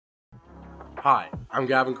Hi, I'm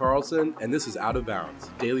Gavin Carlson, and this is Out of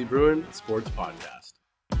Bounds, Daily Bruin Sports Podcast.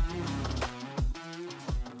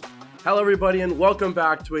 Hello, everybody, and welcome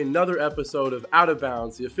back to another episode of Out of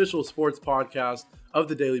Bounds, the official sports podcast of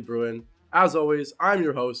the Daily Bruin. As always, I'm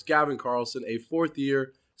your host, Gavin Carlson, a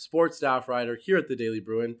fourth-year sports staff writer here at the Daily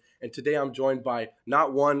Bruin, and today I'm joined by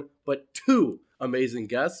not one, but two amazing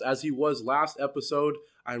guests. As he was last episode,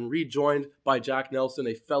 I'm rejoined by Jack Nelson,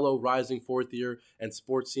 a fellow rising fourth-year and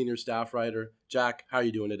sports senior staff writer. Jack, how are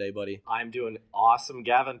you doing today, buddy? I'm doing awesome,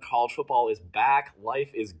 Gavin. College football is back.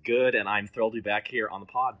 Life is good, and I'm thrilled to be back here on the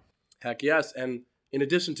pod. Heck yes, and in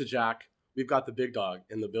addition to Jack, we've got the big dog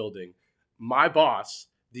in the building. My boss,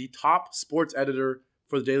 the top sports editor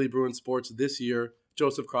for the Daily Bruin Sports this year,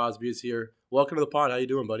 Joseph Crosby, is here. Welcome to the pod. How you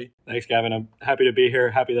doing, buddy? Thanks, Gavin. I'm happy to be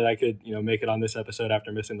here. Happy that I could, make it on this episode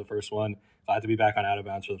after missing the first one. Glad to be back on Out of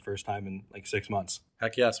Bounds for the first time in like 6 months.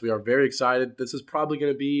 Heck yes, we are very excited. This is probably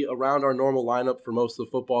going to be around our normal lineup for most of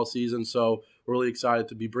the football season, so we're really excited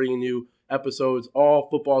to be bringing you episodes all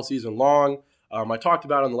football season long. I talked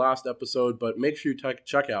about it in the last episode, but make sure you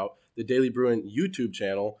check out the Daily Bruin YouTube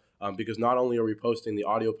channel because not only are we posting the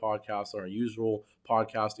audio podcast on our usual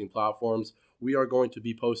podcasting platforms, we are going to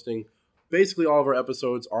be posting basically all of our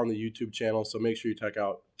episodes on the YouTube channel. So make sure you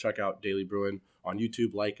check out Daily Bruin on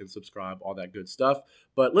YouTube, like and subscribe, all that good stuff.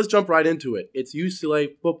 But let's jump right into it. It's UCLA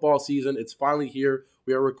football season. It's finally here.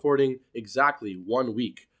 We are recording exactly 1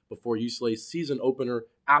 week before UCLA's season opener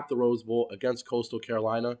at the Rose Bowl against Coastal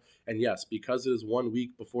Carolina. And yes, because it is 1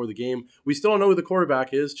 week before the game, we still don't know who the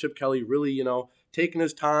quarterback is. Chip Kelly really, taking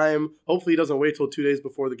his time. Hopefully he doesn't wait till 2 days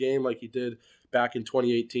before the game like he did back in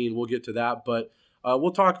 2018. We'll get to that. But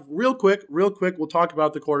we'll talk real quick. We'll talk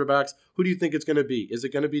about the quarterbacks. Who do you think it's going to be? Is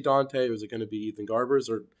it going to be Dante or is it going to be Ethan Garbers,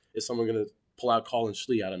 or is someone going to pull out Colin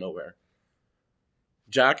Schlee out of nowhere?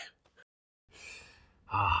 Jack?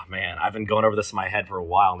 Oh, man, I've been going over this in my head for a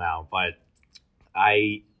while now, but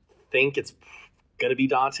I think it's going to be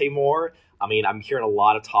Dante Moore. I mean, I'm hearing a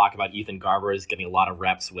lot of talk about Ethan Garbers getting a lot of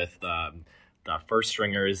reps with the first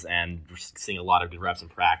stringers and seeing a lot of good reps in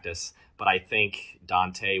practice. But I think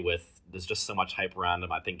Dante, there's just so much hype around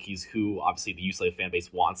him. I think he's who, obviously, the UCLA fan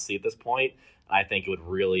base wants to see at this point. And I think it would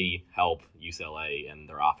really help UCLA and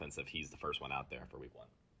their offense if he's the first one out there for week one.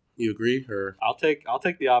 You agree? Or I'll take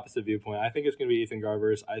the opposite viewpoint. I think it's going to be Ethan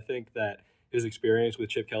Garbers. I think that his experience with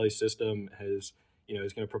Chip Kelly's system is going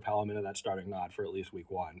to propel him into that starting nod for at least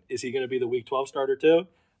week one. Is he going to be the week 12 starter too?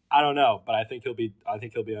 I don't know, but I think he'll be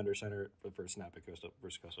under center for the first snap at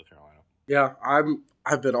versus Coastal Carolina. Yeah,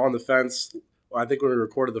 I've been on the fence. I think when we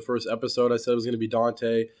recorded the first episode, I said it was going to be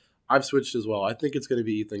Dante. I've switched as well. I think it's going to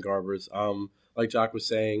be Ethan Garbers. Like Jack was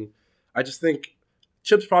saying, I just think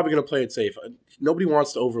Chip's probably going to play it safe. Nobody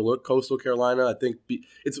wants to overlook Coastal Carolina. I think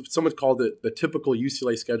someone called it the typical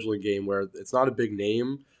UCLA scheduling game where it's not a big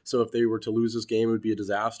name. So if they were to lose this game, it would be a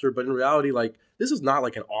disaster. But in reality, this is not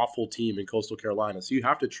like an awful team in Coastal Carolina. So you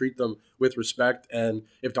have to treat them with respect. And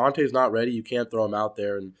if Dante's not ready, you can't throw him out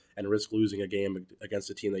there and risk losing a game against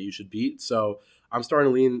a team that you should beat. So I'm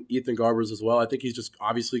starting to lean Ethan Garbers as well. I think he's just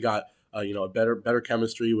obviously got a better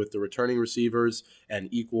chemistry with the returning receivers and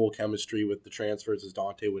equal chemistry with the transfers as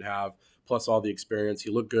Dante would have, plus all the experience.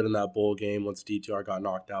 He looked good in that bowl game once DTR got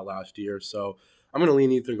knocked out last year. So I'm going to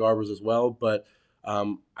lean Ethan Garbers as well, but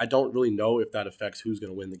I don't really know if that affects who's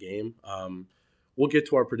going to win the game. We'll get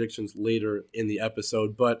to our predictions later in the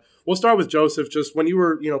episode, but we'll start with Joseph. Just when you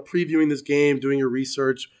were, previewing this game, doing your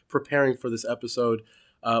research, preparing for this episode,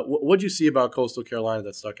 what did you see about Coastal Carolina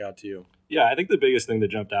that stuck out to you? Yeah, I think the biggest thing that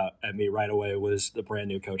jumped out at me right away was the brand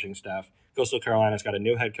new coaching staff. Coastal Carolina's got a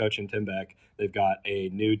new head coach in Tim Beck. They've got a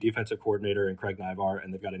new defensive coordinator in Craig Nyvar,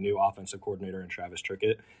 and they've got a new offensive coordinator in Travis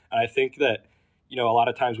Trickett. And I think that, a lot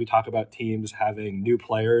of times we talk about teams having new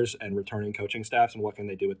players and returning coaching staffs and what can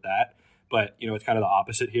they do with that. But, it's kind of the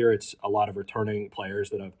opposite here. It's a lot of returning players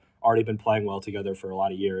that have already been playing well together for a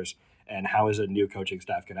lot of years. And how is a new coaching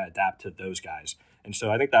staff going to adapt to those guys? And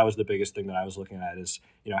so I think that was the biggest thing that I was looking at is,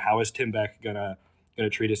 how is Tim Beck going to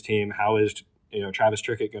treat his team? How is, Travis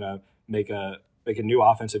Trickett going to make a new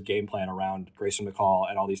offensive game plan around Grayson McCall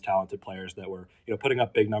and all these talented players that were, putting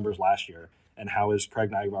up big numbers last year? And how is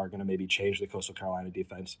Craig Nyvar going to maybe change the Coastal Carolina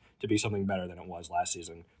defense to be something better than it was last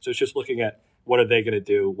season? So it's just looking at what are they going to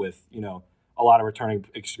do with, a lot of returning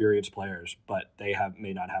experienced players, but they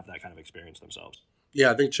may not have that kind of experience themselves.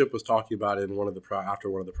 Yeah, I think Chip was talking about it in after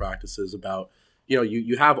one of the practices about,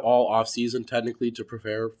 you have all off season technically to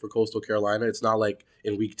prepare for Coastal Carolina. It's not like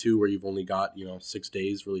in week 2 where you've only got, 6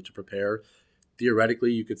 days really to prepare.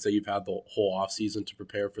 Theoretically, you could say you've had the whole off season to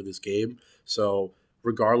prepare for this game. So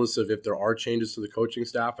regardless of if there are changes to the coaching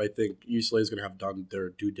staff, I think UCLA is going to have done their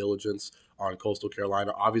due diligence on Coastal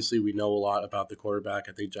Carolina. Obviously, we know a lot about the quarterback.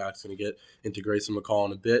 I think Jack's going to get into Grayson McCall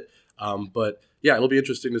in a bit. But yeah, it'll be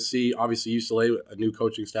interesting to see. Obviously, UCLA, a new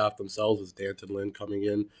coaching staff themselves, with Danton Lynn coming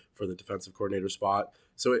in for the defensive coordinator spot.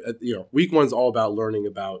 So, week one's all about learning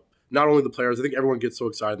about not only the players. I think everyone gets so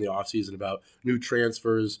excited in the offseason about new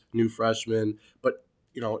transfers, new freshmen, but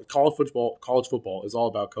college football is all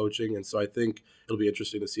about coaching. And so I think it'll be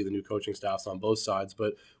interesting to see the new coaching staffs on both sides.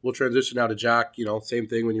 But we'll transition now to Jack. Same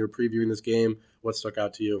thing when you were previewing this game. What stuck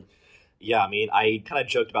out to you? Yeah, I mean, I kind of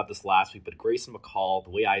joked about this last week, but Grayson McCall,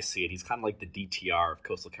 the way I see it, he's kind of like the DTR of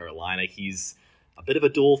Coastal Carolina. He's a bit of a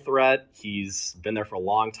dual threat. He's been there for a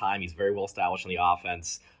long time. He's very well established in the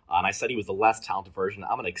offense. And I said he was the less talented version.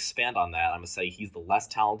 I'm going to expand on that. I'm going to say he's the less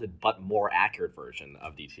talented but more accurate version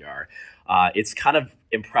of DTR. It's kind of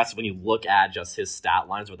impressive when you look at just his stat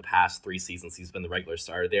lines over the past 3 seasons. He's been the regular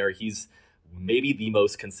starter there. He's maybe the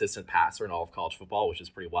most consistent passer in all of college football, which is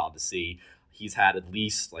pretty wild to see. He's had at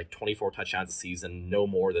least 24 touchdowns a season, no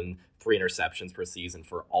more than 3 interceptions per season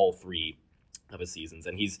for all 3 of his seasons.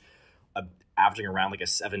 And he's averaging around a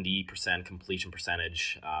 70% completion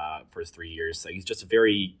percentage for his 3 years. So he's just a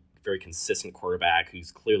very, very consistent quarterback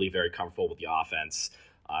who's clearly very comfortable with the offense.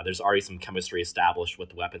 There's already some chemistry established with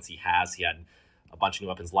the weapons he has. He had a bunch of new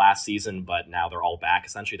weapons last season, but now they're all back.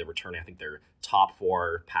 Essentially, they're returning, I think, their top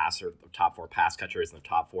 4 pass catchers and the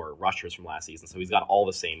top 4 rushers from last season. So he's got all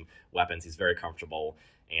the same weapons. He's very comfortable,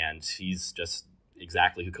 and he's just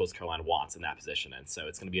exactly who Coastal Carolina wants in that position. And so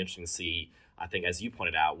it's going to be interesting to see, I think, as you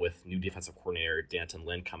pointed out, with new defensive coordinator Danton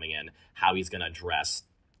Lynn coming in, how he's going to address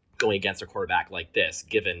going against a quarterback like this,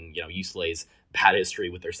 given UCLA's bad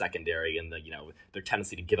history with their secondary and their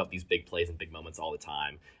tendency to give up these big plays and big moments all the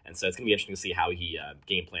time. And so it's going to be interesting to see how he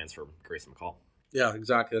game plans for Grayson McCall. Yeah,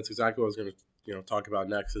 exactly. That's exactly what I was going to talk about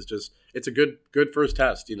next. Is just it's a good first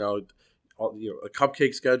test. A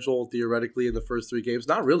cupcake schedule theoretically in the first 3 games.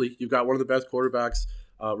 Not really. You've got one of the best quarterbacks.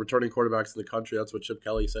 Returning quarterbacks in the country. That's what Chip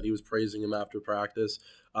Kelly said. He was praising him after practice.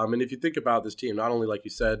 And if you think about this team, not only, like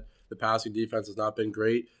you said, the passing defense has not been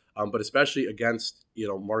great, but especially against,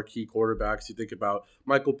 marquee quarterbacks. You think about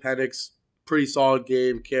Michael Penix, pretty solid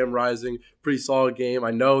game. Cam Rising, pretty solid game.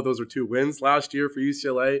 I know those are 2 wins last year for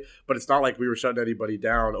UCLA, but it's not like we were shutting anybody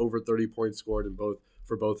down. Over 30 points scored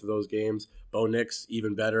for both of those games. Bo Nix,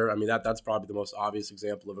 even better. I mean, that's probably the most obvious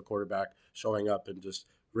example of a quarterback showing up and just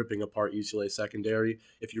ripping apart UCLA secondary.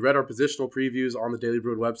 If you read our positional previews on the Daily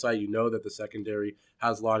Bruin website, you know that the secondary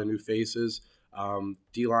has a lot of new faces.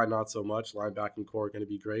 D-line, not so much. Linebacking core going to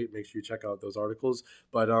be great. Make sure you check out those articles.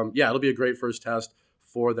 But it'll be a great first test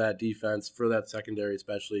for that defense, for that secondary,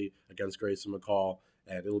 especially against Grayson McCall.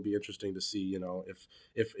 And it'll be interesting to see,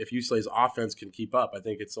 if UCLA's offense can keep up. I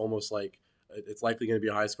think it's almost like it's likely going to be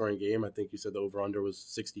a high-scoring game. I think you said the over-under was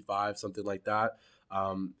 65, something like that.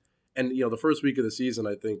 And, the first week of the season,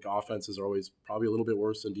 I think offenses are always probably a little bit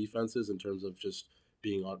worse than defenses in terms of just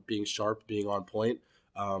being sharp, being on point.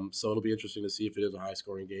 So it'll be interesting to see if it is a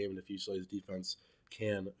high-scoring game and if UCLA's defense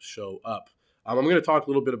can show up. I'm going to talk a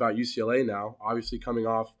little bit about UCLA now. Obviously, coming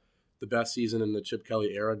off the best season in the Chip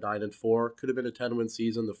Kelly era, 9-4. Could have been a 10-win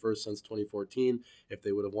season, the first since 2014, if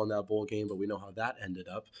they would have won that bowl game, but we know how that ended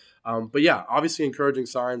up. But yeah, obviously encouraging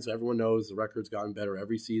signs. Everyone knows the record's gotten better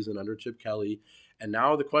every season under Chip Kelly. And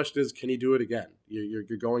now the question is, can he do it again? You're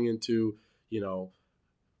going into,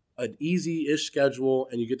 an easy-ish schedule,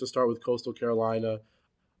 and you get to start with Coastal Carolina.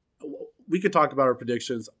 We could talk about our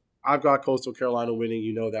predictions. I've got Coastal Carolina winning.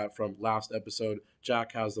 You know that from last episode.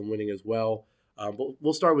 Jack has them winning as well. But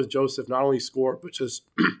we'll start with Joseph. Not only score, but just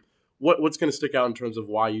what's going to stick out in terms of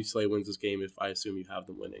why UCLA wins this game, if I assume you have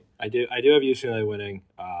them winning. I do have UCLA winning.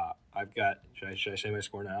 I've got – should I say my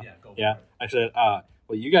score now? Yeah, go for it. I said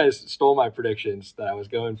well, you guys stole my predictions that I was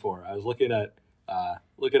going for. I was looking at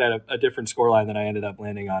a different scoreline than I ended up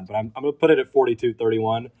landing on, but I'm going to put it at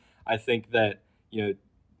 42-31. I think that,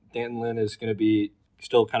 Danton Lynn is going to be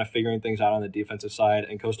still kind of figuring things out on the defensive side,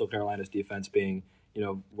 and Coastal Carolina's defense being,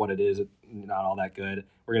 what it is, not all that good.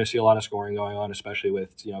 We're going to see a lot of scoring going on, especially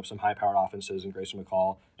with, some high-powered offenses and Grayson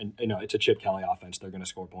McCall. And, it's a Chip Kelly offense. They're going to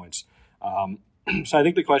score points. So I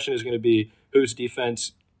think the question is going to be whose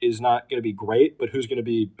defense is not going to be great, but who's going to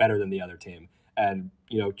be better than the other team. And,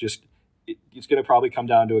 it's going to probably come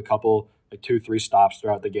down to a couple, 2-3 stops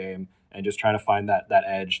throughout the game and just trying to find that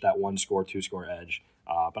edge, that 1-score, 2-score edge.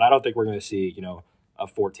 But I don't think we're going to see, a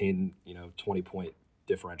 14, 20-point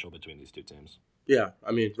differential between these two teams. Yeah,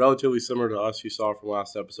 I mean, relatively similar to us. You saw from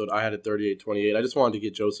last episode. I had it 38-28. I just wanted to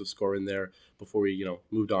get Joseph's score in there before we,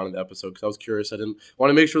 moved on in the episode because I was curious. I didn't want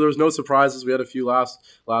to make sure there was no surprises. We had a few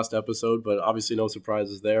last episode, but obviously no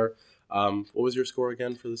surprises there. What was your score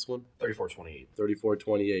again for this one? 34-28.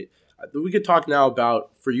 34-28. We could talk now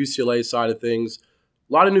about, for UCLA side of things,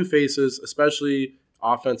 a lot of new faces, especially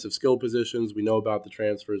offensive skill positions. We know about the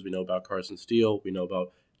transfers. We know about Carson Steele. We know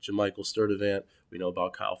about Jamichael Sturdivant. We know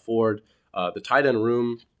about Kyle Ford. The tight end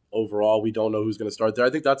room, overall, we don't know who's going to start there. I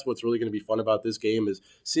think that's what's really going to be fun about this game is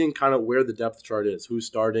seeing kind of where the depth chart is, who's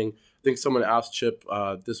starting. I think someone asked Chip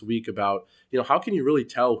this week about, how can you really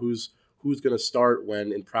tell who's going to start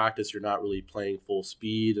when in practice you're not really playing full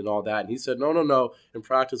speed and all that. And he said, no. In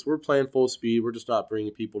practice, we're playing full speed. We're just not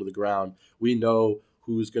bringing people to the ground. We know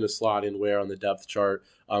who's going to slot in where on the depth chart.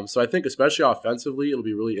 So I think especially offensively, it'll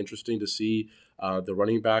be really interesting to see the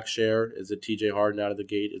running back share. Is it TJ Harden out of the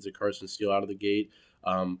gate? Is it Carson Steele out of the gate?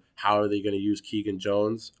 How are they going to use Keegan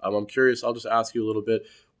Jones? I'm curious. I'll just ask you a little bit.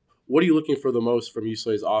 What are you looking for the most from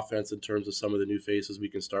UCLA's offense in terms of some of the new faces? We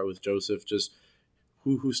can start with Joseph. Just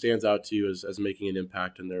who stands out to you as making an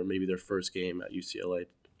impact in their first game at UCLA?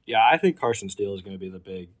 Yeah, I think Carson Steele is going to be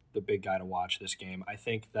the big guy to watch this game. I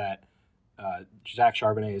think that Zach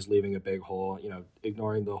Charbonnet is leaving a big hole,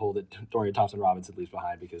 ignoring the hole that Dorian Thompson-Robinson leaves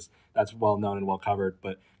behind because that's well known and well covered.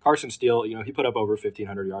 But Carson Steele, he put up over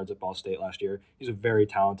 1,500 yards at Ball State last year. He's a very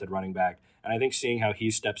talented running back. And I think seeing how he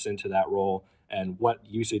steps into that role and what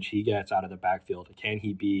usage he gets out of the backfield, can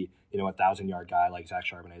he be, a 1,000-yard guy like Zach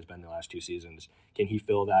Charbonnet has been the last 2 seasons? Can he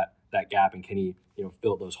fill that gap and can he,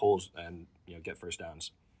 fill those holes and, get first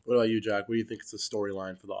downs? What about you, Jack? What do you think is the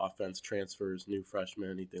storyline for the offense? Transfers, new freshmen,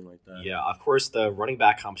 anything like that? Yeah, of course, the running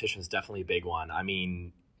back competition is definitely a big one. I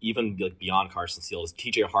mean, even beyond Carson Steele,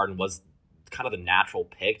 TJ Harden was kind of the natural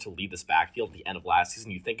pick to lead this backfield at the end of last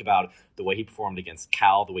season. You think about the way he performed against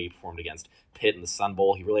Cal, the way he performed against Pitt in the Sun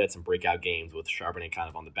Bowl. He really had some breakout games with Charbonnet kind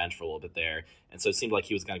of on the bench for a little bit there. And so it seemed like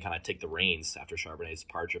he was going to kind of take the reins after Charbonnet's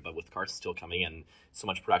departure. But with Carson Steele coming in, so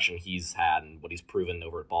much production he's had and what he's proven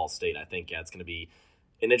over at Ball State, I think, it's going to be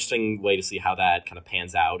an interesting way to see how that kind of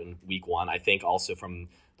pans out in week one. I think also from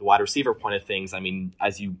the wide receiver point of things, I mean,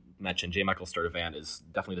 as you mentioned, Jamichael Sturdivant is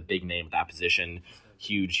definitely the big name at that position.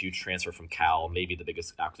 Huge transfer from Cal, maybe the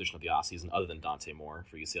biggest acquisition of the offseason other than Dante Moore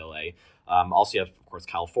for UCLA. Also, you have, of course,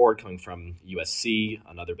 Kyle Ford coming from USC,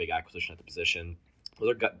 another big acquisition at the position.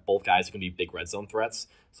 Those are both guys who can be big red zone threats.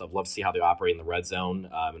 So I'd love to see how they operate in the red zone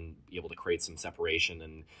and be able to create some separation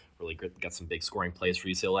and really get some big scoring plays for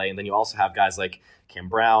UCLA. And then you also have guys like Cam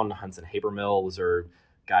Brown, Hudson Habermill. Those are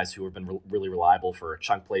guys who have been really reliable for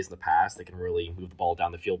chunk plays in the past. They can really move the ball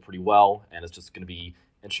down the field pretty well. And it's just going to be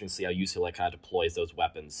interesting to see how UCLA kind of deploys those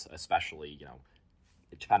weapons, especially,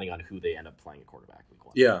 depending on who they end up playing at quarterback week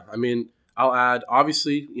one. Yeah, I mean, I'll add,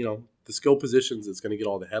 obviously, the skill positions, it's going to get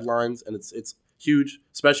all the headlines, and it's huge,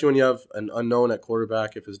 especially when you have an unknown at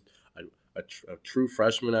quarterback. If it's a true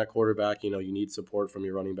freshman at quarterback, you need support from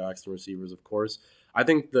your running backs and receivers, of course. I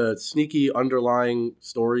think the sneaky underlying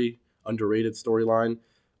underrated storyline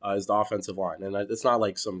is the offensive line. And it's not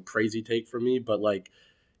like some crazy take from me, but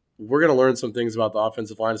we're going to learn some things about the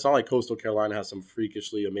offensive line. It's not like Coastal Carolina has some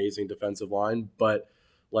freakishly amazing defensive line, but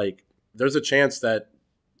there's a chance that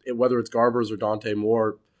whether it's Garbers or Dante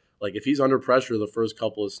Moore, if he's under pressure the first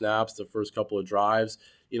couple of snaps, the first couple of drives,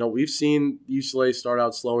 we've seen UCLA start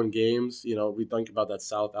out slow in games. We think about that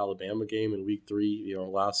South Alabama game in week 3,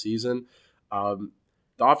 last season. The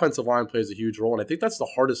offensive line plays a huge role, and I think that's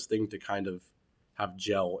the hardest thing to kind of have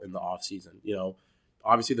gel in the offseason.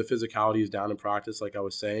 Obviously the physicality is down in practice, like I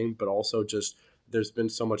was saying, but also just there's been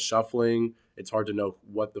so much shuffling. It's hard to know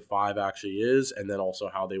what the 5 actually is and then also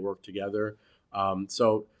how they work together.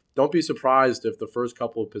 So don't be surprised if the first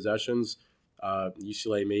couple of possessions,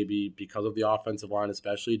 UCLA maybe because of the offensive line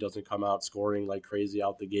especially doesn't come out scoring like crazy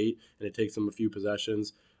out the gate and it takes them a few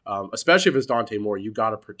possessions. Especially if it's Dante Moore, you got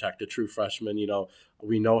to protect a true freshman.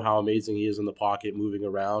 We know how amazing he is in the pocket moving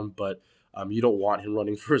around, but you don't want him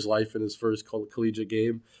running for his life in his first collegiate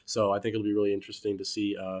game. So I think it'll be really interesting to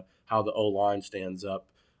see how the O-line stands up.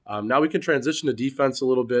 Now we can transition to defense a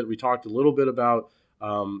little bit. We talked a little bit about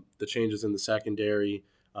the changes in the secondary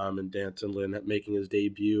and Danton Lynn making his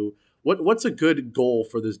debut. What's a good goal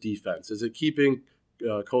for this defense? Is it keeping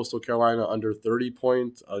Coastal Carolina under 30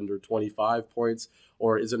 points, under 25 points,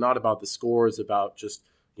 or is it not about the score? Is it about just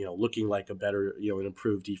looking like a better, an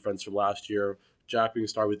improved defense from last year? Jack, we can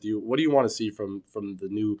start with you. What do you want to see from the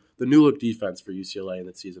new look defense for UCLA in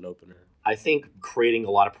its season opener? I think creating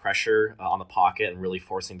a lot of pressure on the pocket and really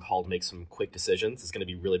forcing Hall to make some quick decisions is going to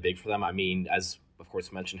be really big for them. I mean, as of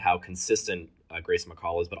course mentioned, how consistent Grayson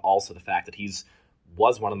McCall is, but also the fact that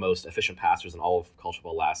was one of the most efficient passers in all of college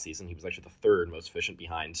football last season. He was actually the third most efficient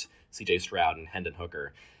behind C.J. Stroud and Hendon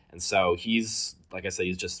Hooker. And so he's, like I said,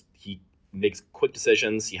 he makes quick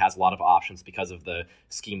decisions. He has a lot of options because of the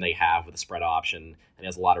scheme they have with the spread option, and he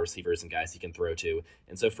has a lot of receivers and guys he can throw to.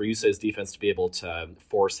 And so for UCLA's defense to be able to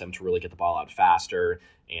force him to really get the ball out faster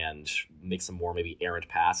and make some more maybe errant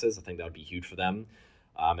passes, I think that would be huge for them.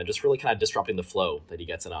 And just really kind of disrupting the flow that he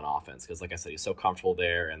gets in on offense. Because like I said, he's so comfortable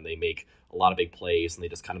there, and they make a lot of big plays, and they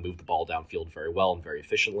just kind of move the ball downfield very well and very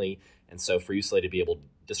efficiently. And so for UCLA to be able to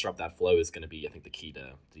disrupt that flow is going to be, I think, the key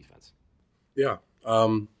to defense. Yeah.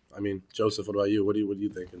 I mean, Joseph, what about you? What are you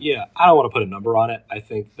thinking? Yeah, I don't want to put a number on it. I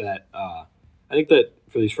think that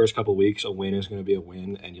for these first couple of weeks, a win is going to be a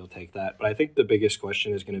win, and you'll take that. But I think the biggest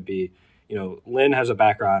question is going to be, Lynn has a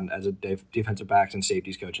background as a defensive backs and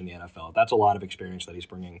safeties coach in the NFL. That's a lot of experience that he's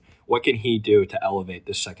bringing. What can he do to elevate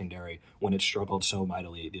this secondary when it's struggled so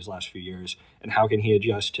mightily these last few years? And how can he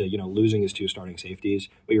adjust to, losing his two starting safeties,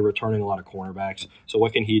 but you're returning a lot of cornerbacks? So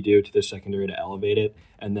what can he do to this secondary to elevate it?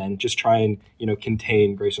 And then just try and,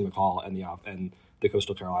 contain Grayson McCall and the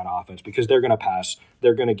Coastal Carolina offense, because they're going to pass.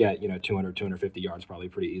 They're going to get, 200, 250 yards probably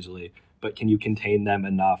pretty easily. But can you contain them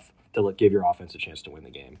enough to give your offense a chance to win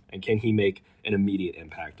the game? And can he make an immediate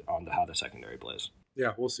impact on how the secondary plays?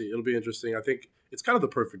 Yeah, we'll see. It'll be interesting. I think it's kind of the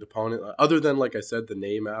perfect opponent, other than, like I said, the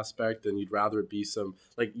name aspect, and you'd rather it be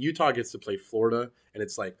like Utah gets to play Florida, and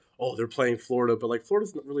it's like, oh, they're playing Florida, but like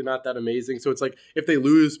Florida's really not that amazing. So it's like if they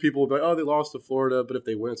lose, people will be like, oh, they lost to Florida, but if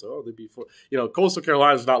they win, it's like, oh, they beat Florida. Coastal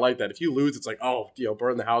Carolina's not like that. If you lose, it's like, oh,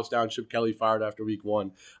 burn the house down, Chip Kelly fired after week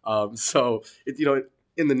 1. So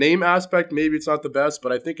in the name aspect, maybe it's not the best,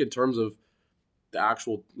 but I think in terms of the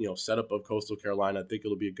actual setup of Coastal Carolina, I think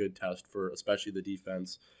it'll be a good test for especially the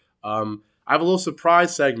defense. I have a little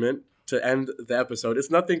surprise segment to end the episode.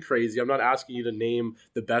 It's nothing crazy. I'm not asking you to name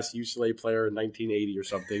the best UCLA player in 1980 or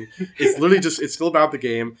something. It's literally it's still about the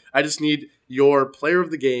game. I just need your player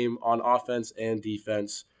of the game on offense and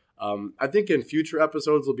defense. I think in future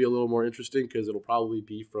episodes will be a little more interesting because it'll probably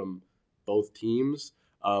be from both teams.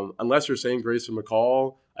 Unless you're saying Grayson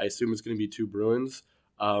McCall, I assume it's going to be 2 Bruins.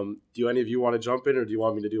 Do any of you want to jump in, or do you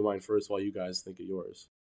want me to do mine first while you guys think of yours?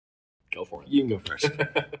 Go for it. You can go first.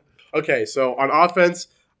 Okay, so on offense,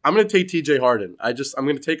 I'm going to take TJ Harden. I'm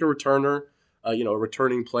going to take a returner, a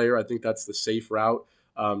returning player. I think that's the safe route,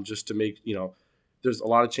 just to make, there's a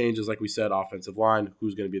lot of changes, like we said, offensive line,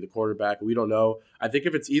 who's going to be the quarterback. We don't know. I think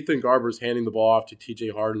if it's Ethan Garbers handing the ball off to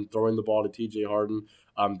TJ Harden, throwing the ball to TJ Harden,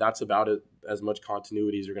 that's about it, as much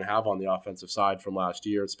continuity as you're going to have on the offensive side from last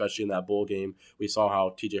year, especially in that bowl game. We saw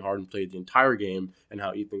how TJ Harden played the entire game and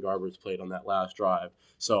how Ethan Garbers played on that last drive.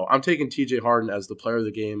 So I'm taking TJ Harden as the player of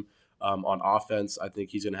the game on offense. I think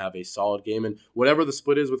he's going to have a solid game. And whatever the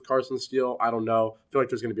split is with Carson Steele, I don't know. I feel like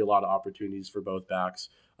there's going to be a lot of opportunities for both backs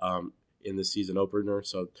in this season opener.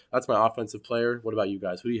 So that's my offensive player. What about you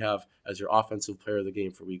guys? Who do you have as your offensive player of the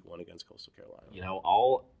game for week 1 against Coastal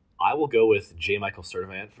Carolina? I will go with J. Michael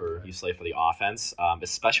Sturdivant for UCLA for the offense,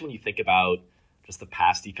 especially when you think about just the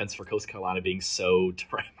pass defense for Coastal Carolina being so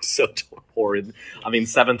horrid. I mean,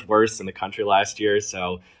 7th worst in the country last year.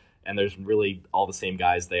 And there's really all the same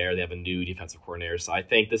guys there. They have a new defensive coordinator. So I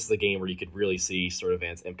think this is a game where you could really see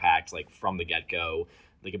Sturdivant's impact like from the get-go.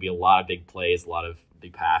 There could be a lot of big plays, a lot of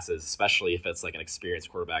big passes, especially if it's like an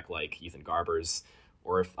experienced quarterback like Ethan Garbers,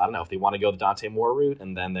 or if they want to go the Dante Moore route,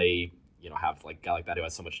 and then they have like a guy like that who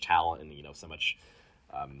has so much talent and so much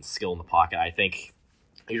skill in the pocket. I think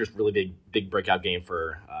it's just really big breakout game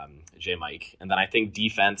for J. Mike. And then I think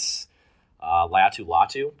defense,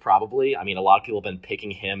 Latu probably. I mean, a lot of people have been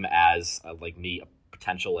picking him as a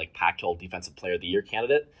potential Pac-12 Defensive Player of the Year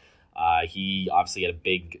candidate. He obviously had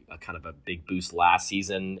a big boost last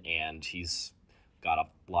season, and he's got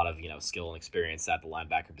a lot of skill and experience at the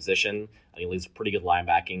linebacker position. And he leads a pretty good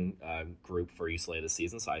linebacking group for UCLA this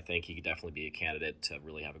season, so I think he could definitely be a candidate to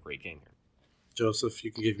really have a great game here. Joseph,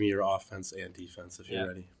 you can give me your offense and defense if you're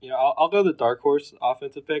ready. I'll go the dark horse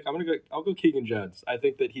offensive pick. I'll go Keegan Jones. I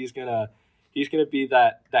think that he's gonna be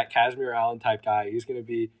that Casimir Allen type guy. He's gonna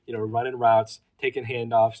be running routes, taking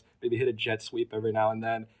handoffs, maybe hit a jet sweep every now and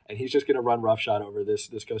then, and he's just gonna run roughshod over this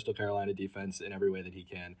Coastal Carolina defense in every way that he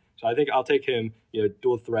can. So I think I'll take him,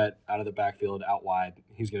 dual threat out of the backfield, out wide.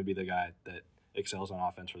 He's gonna be the guy that excels on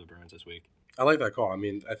offense for the Bruins this week. I like that call. I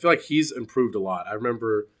mean, I feel like he's improved a lot. I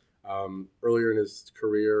remember earlier in his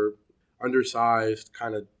career, undersized,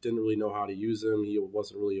 kind of didn't really know how to use him. He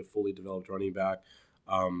wasn't really a fully developed running back.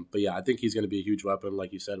 But yeah, I think he's going to be a huge weapon,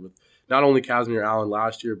 like you said, with not only Casimir Allen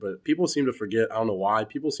last year, but people seem to forget, I don't know why,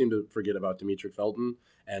 people seem to forget about Demetric Felton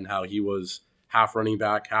and how he was half running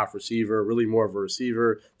back, half receiver, really more of a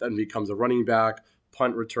receiver, then becomes a running back,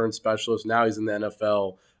 punt return specialist. Now he's in the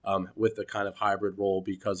NFL with a kind of hybrid role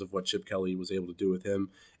because of what Chip Kelly was able to do with him.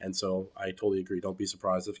 And so I totally agree. Don't be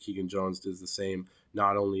surprised if Keegan Jones does the same,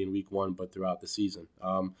 not only in week 1, but throughout the season.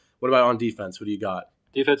 What about on defense? Who do you got?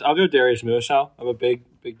 Defense, I'll go Darius Muasau. I'm a big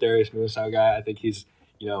Darius Muasau guy. I think he's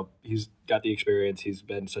got the experience. He's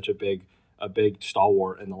been such a big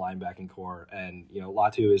stalwart in the linebacking core. And,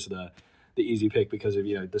 Latu is the easy pick because of,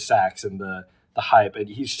 the sacks and the hype, and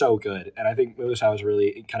he's so good. And I think Muasau is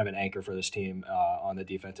really kind of an anchor for this team on the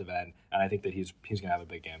defensive end, and I think that he's going to have a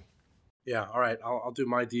big game. Yeah, all right. I'll do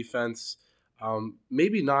my defense.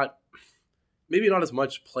 Maybe not as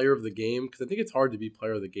much player of the game, because I think it's hard to be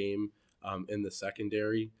player of the game in the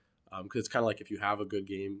secondary, because it's kind of like if you have a good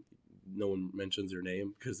game, no one mentions your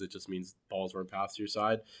name because it just means balls weren't passed to your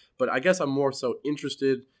side. But I guess I'm more so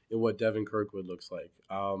interested in what Devin Kirkwood looks like.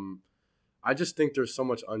 I just think there's so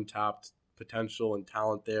much untapped potential and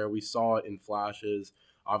talent there. We saw it in flashes.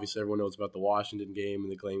 Obviously, everyone knows about the Washington game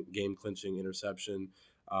and the game-clinching interception.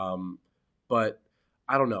 But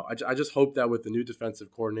I don't know. I just hope that with the new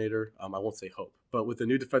defensive coordinator, I won't say hope, but with the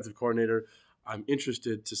new defensive coordinator, I'm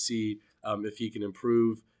interested to see if he can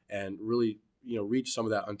improve and really, reach some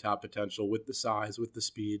of that untapped potential with the size, with the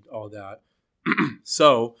speed, all that.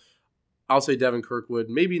 So I'll say Devin Kirkwood,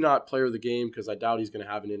 maybe not player of the game because I doubt he's going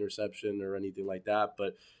to have an interception or anything like that.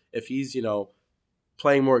 But if he's,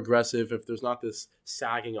 playing more aggressive, if there's not this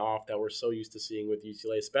sagging off that we're so used to seeing with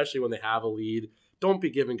UCLA, especially when they have a lead, don't be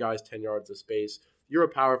giving guys 10 yards of space. You're a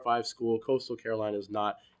Power 5 school. Coastal Carolina is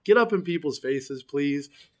not. Get up in people's faces, please.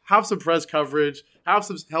 Have some press coverage. Have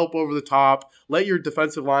some help over the top. Let your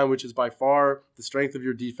defensive line, which is by far the strength of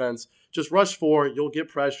your defense, just rush forward. You'll get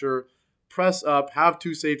pressure. Press up. Have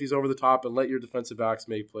 2 safeties over the top and let your defensive backs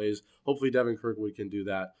make plays. Hopefully Devin Kirkwood can do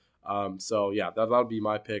that. That'll be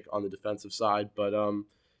my pick on the defensive side. But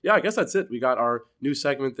I guess that's it. We got our new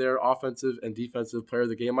segment there, offensive and defensive player of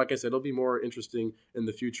the game. Like I said, it'll be more interesting in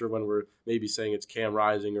the future when we're maybe saying it's Cam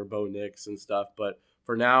Rising or Bo Nix and stuff. But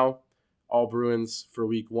for now, all Bruins for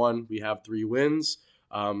week 1. We have 3 wins.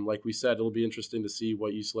 Like we said, it'll be interesting to see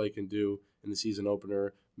what UCLA can do in the season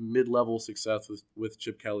opener. Mid-level success with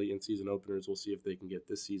Chip Kelly in season openers. We'll see if they can get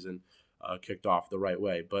this season kicked off the right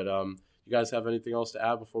way. But you guys have anything else to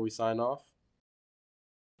add before we sign off?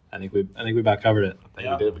 I think we about covered it. I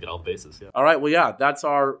think we did. We got all the bases. Yeah. All right. Well, yeah, that's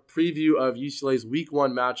our preview of UCLA's Week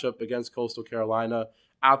 1 matchup against Coastal Carolina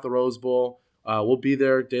at the Rose Bowl. We'll be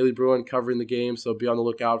there, Daily Bruin, covering the game, so be on the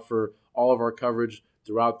lookout for all of our coverage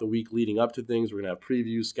throughout the week leading up to things. We're going to have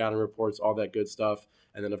previews, scouting reports, all that good stuff.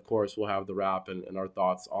 And then, of course, we'll have the wrap and our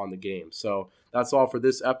thoughts on the game. So that's all for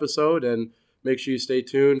this episode, and make sure you stay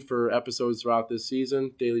tuned for episodes throughout this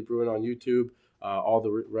season. Daily Bruin on YouTube, all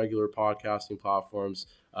the regular podcasting platforms.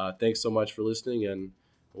 Thanks so much for listening, and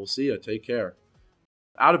we'll see you. Take care.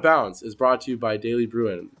 Out of Bounds is brought to you by Daily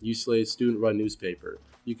Bruin, UCLA's student-run newspaper.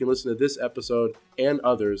 You can listen to this episode and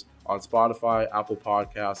others on Spotify, Apple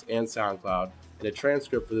Podcasts, and SoundCloud, and a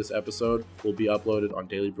transcript for this episode will be uploaded on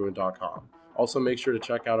dailybruin.com. Also, make sure to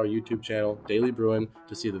check out our YouTube channel, Daily Bruin,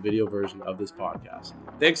 to see the video version of this podcast.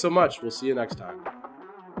 Thanks so much. We'll see you next time.